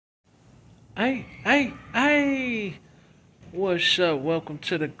Hey, what's up? Welcome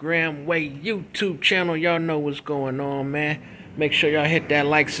to the Graham Way YouTube channel. Y'all know what's going on, man. Make sure y'all hit that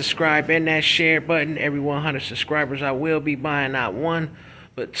like, subscribe, and that share button. Every 100 subscribers, I will be buying not one,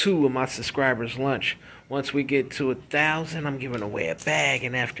 but two of my subscribers lunch. Once we get to 1,000, I'm giving away a bag,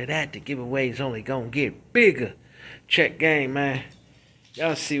 and after that, the giveaway's only gonna get bigger. Check game, man.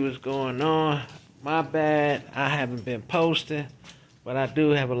 Y'all see what's going on. My bad, I haven't been posting, but I do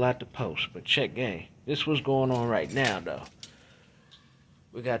have a lot to post. But check game. This what's going on right now, though.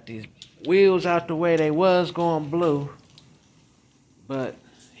 We got these wheels out the way. They was going blue, but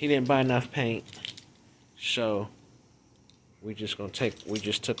he didn't buy enough paint, so we just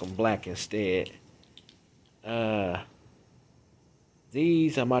took them black instead.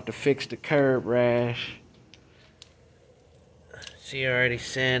 These I'm about to fix the curb rash. See, I already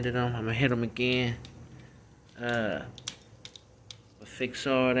sanded them. I'm gonna hit them again. Fix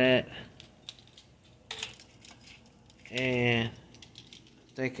all that, and I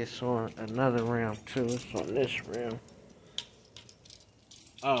think it's on another rim too. It's on this rim.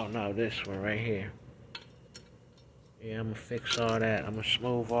 Oh no, this one right here. Yeah, I'm gonna fix all that. I'm gonna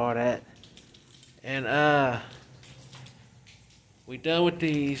smooth all that, and we done with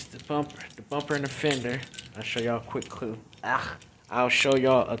these. The bumper and the fender. I'll show y'all a quick clip. I'll show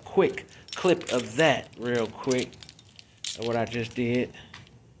y'all a quick clip of that real quick. Of what I just did.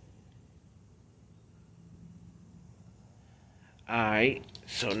 Alright,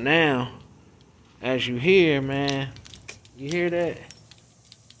 so now, as you hear, man, you hear that?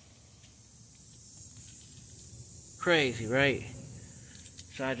 Crazy, right?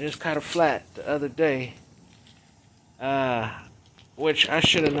 So I just cut a flat the other day, which I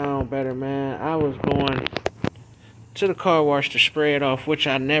should have known better, man. I was going to the car wash to spray it off, which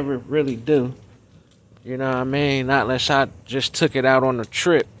I never really do. You know what I mean? Not unless I just took it out on a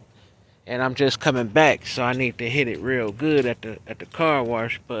trip and I'm just coming back, so I need to hit it real good at the car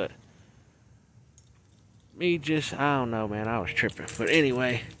wash. But I don't know, man. I was tripping. But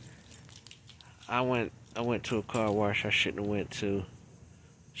anyway, I went to a car wash I shouldn't have went to.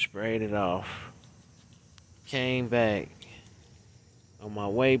 Sprayed it off. Came back. On my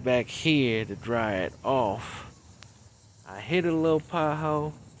way back here to dry it off, I hit a little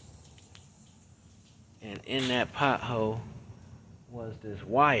pothole. And in that pothole was this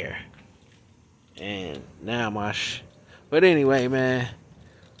wire. And now but anyway, man,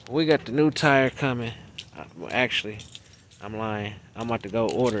 we got the new tire coming. Well, actually, I'm lying. I'm about to go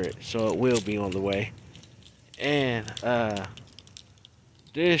order it, so it will be on the way. And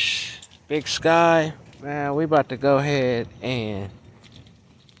this Big Sky, man, we about to go ahead and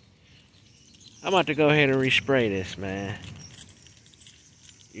I'm about to go ahead and respray this, man.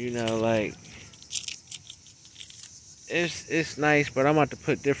 You know, like, it's nice, but I'm about to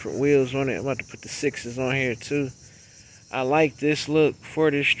put different wheels on it. I'm about to put the 6s on here too. I like this look for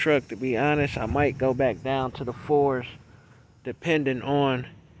this truck, to be honest. I might go back down to the 4s, depending on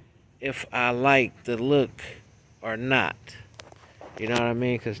if I like the look or not. You know what I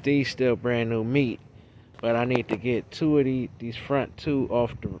mean? Because these still brand new meat, but I need to get two of these front two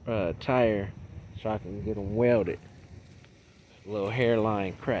off the tire so I can get them welded. A little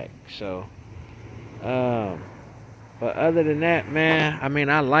hairline crack. So, but other than that, man, I mean,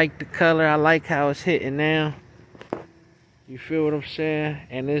 I like the color. I like how it's hitting now. You feel what I'm saying?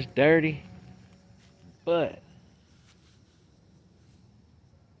 And it's dirty. But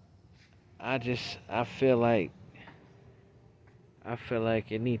I feel like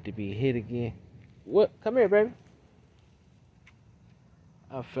it need to be hit again. What? Come here, baby.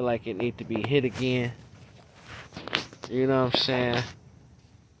 I feel like it need to be hit again. You know what I'm saying?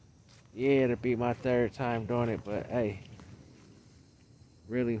 Yeah, it'll be my 3rd time doing it, but hey,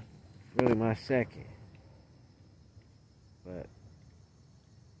 really my 2nd. But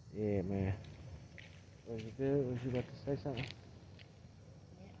yeah, man. Was you good? Was you about to say something?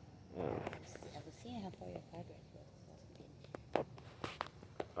 Yeah. I was seeing how far your progress was.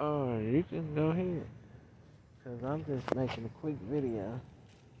 Oh, you can go ahead. Cause I'm just making a quick video.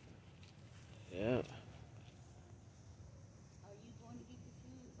 Yep. Are you going to get the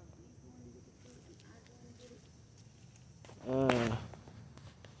food? Are we going to get the food? Am I going to get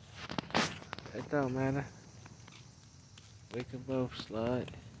it? It don't matter. We can both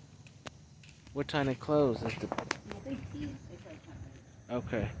slide. What time they close? Is the... I think he is.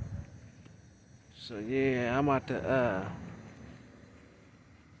 Okay. So yeah, I'm about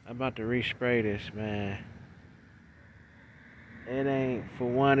to respray this, man. It ain't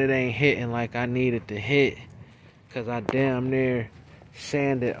hitting like I need it to hit. Cause I damn near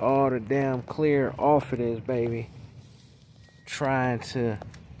sanded all the damn clear off of this baby. Trying to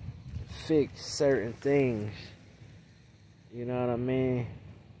fix certain things. You know what I mean?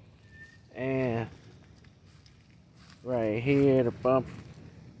 And right here, the bump,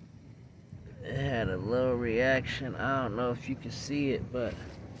 it had a little reaction. I don't know if you can see it, but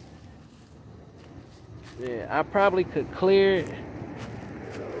yeah, I probably could clear it.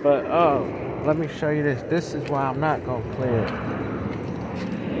 But oh, let me show you this. This is why I'm not gonna clear it.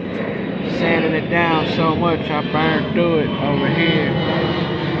 Sanding it down so much, I burned through it over here.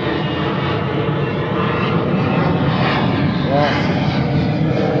 Yeah.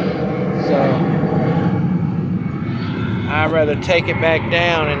 So I'd rather take it back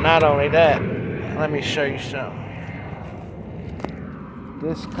down, and not only that, let me show you something.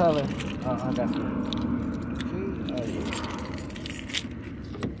 This color, oh, I got the key. Oh yeah.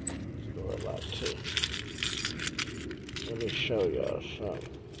 Door lock too. Let me show y'all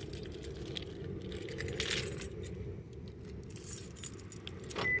something.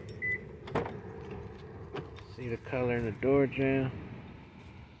 See the color in the door jamb? You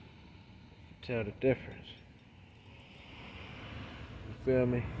can tell the difference. You feel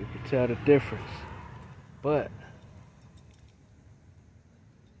me? You can tell the difference. But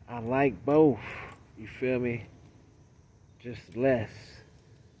I like both. You feel me? Just less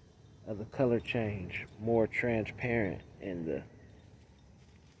of the color change, more transparent in the.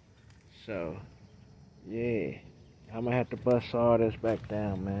 So yeah, I'm gonna have to bust all this back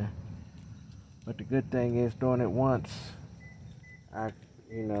down, man. But the good thing is, doing it once, I,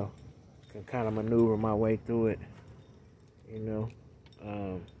 you know, can kind of maneuver my way through it. You know,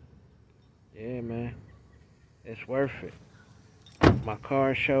 yeah, man, it's worth it. My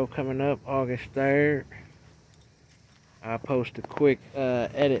car show coming up August 3rd. I'll post a quick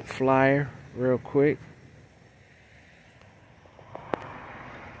edit flyer real quick.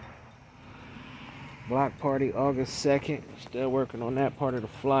 Block party August 2nd. Still working on that part of the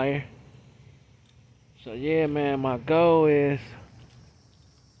flyer. So yeah, man, my goal is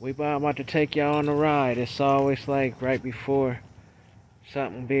I'm about to take y'all on a ride. It's always like right before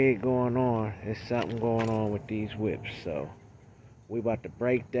something big going on. There's something going on with these whips. So we about to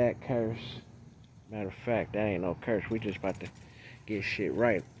break that curse. Matter of fact, that ain't no curse. We just about to get shit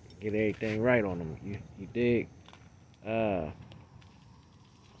right. Get everything right on them. You dig?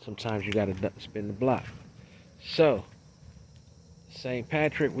 Sometimes you gotta spin the block. So, St.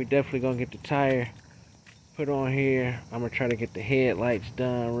 Patrick, we definitely gonna get the tire put on here. I'm gonna try to get the headlights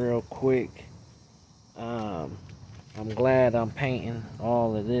done real quick. I'm glad I'm painting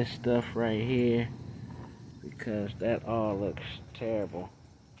all of this stuff right here, because that all looks terrible.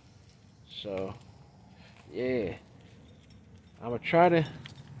 So yeah, I'm gonna try to,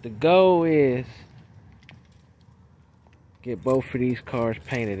 the goal is get both of these cars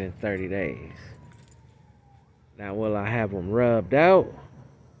painted in 30 days. Now, will I have them rubbed out?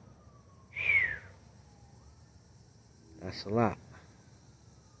 That's a lot.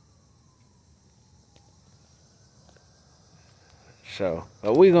 So,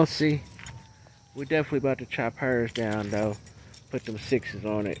 but we gonna see. We definitely about to chop hers down though. Put them 6s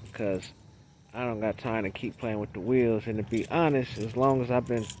on it, because I don't got time to keep playing with the wheels. And to be honest, as long as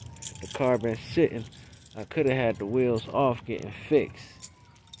the car been sitting, I could have had the wheels off getting fixed.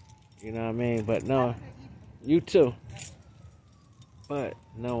 You know what I mean? But no, you too. But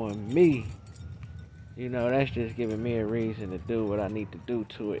knowing me, you know, that's just giving me a reason to do what I need to do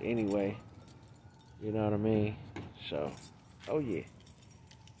to it anyway. You know what I mean? So, oh yeah.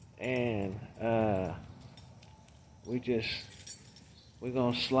 And we're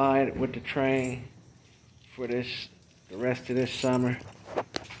gonna slide with the train for the rest of this summer.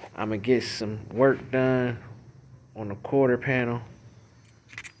 I'm gonna get some work done on the quarter panel.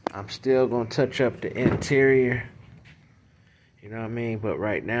 I'm still gonna touch up the interior. You know what I mean? But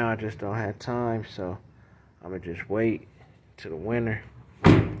right now I just don't have time, so I'm gonna just wait till the winter,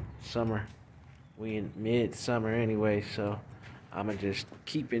 summer. We in mid-summer anyway, so I'm gonna just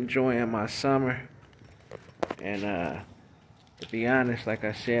keep enjoying my summer. And to be honest, like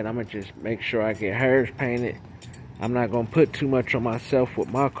I said, I'm gonna just make sure I get hers painted. I'm not gonna put too much on myself with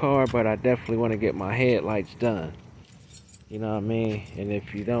my car, but I definitely want to get my headlights done. You know what I mean? And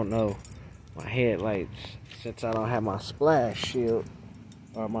if you don't know, my headlights, since I don't have my splash shield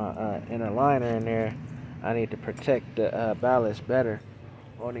or my inner liner in there, I need to protect the ballast better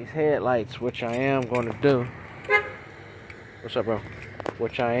on these headlights, which I am going to do. What's up, bro?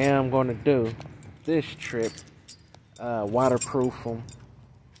 Which I am going to do this trip. Waterproof them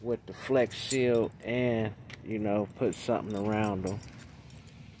with the Flex Shield, and you know, put something around them.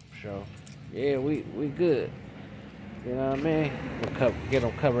 So yeah, we good. You know what I mean? We'll get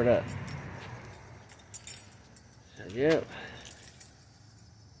them covered up. So, yep.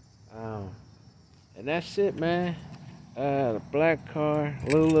 And that's it, man. The black car,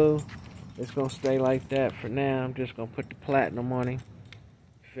 Lulu, it's gonna stay like that for now. I'm just gonna put the platinum on him.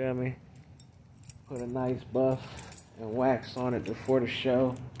 Feel me? Put a nice buff and wax on it before the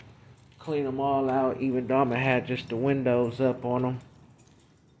show. Clean them all out, even though I'm gonna have just the windows up on them.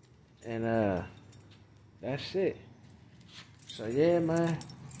 And that's it. So yeah, man.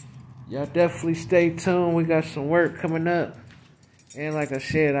 Y'all definitely stay tuned. We got some work coming up. And like I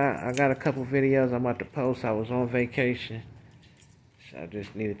said, I got a couple videos I'm about to post. I was on vacation. So I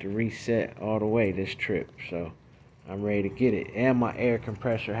just needed to reset all the way this trip. So I'm ready to get it. And my air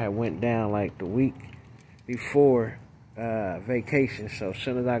compressor had went down like the week before vacation. So as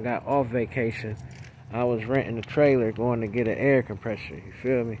soon as I got off vacation, I was renting a trailer going to get an air compressor. You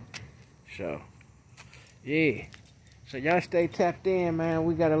feel me? So, yeah. So y'all stay tapped in, man.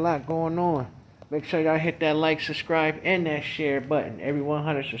 We got a lot going on. Make sure y'all hit that like, subscribe, and that share button. Every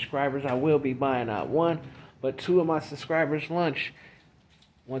 100 subscribers, I will be buying not one, but 2 of my subscribers' lunch.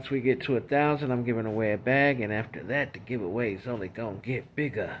 Once we get to 1,000, I'm giving away a bag, and after that, the giveaway is only gonna get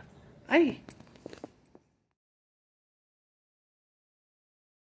bigger. Hey.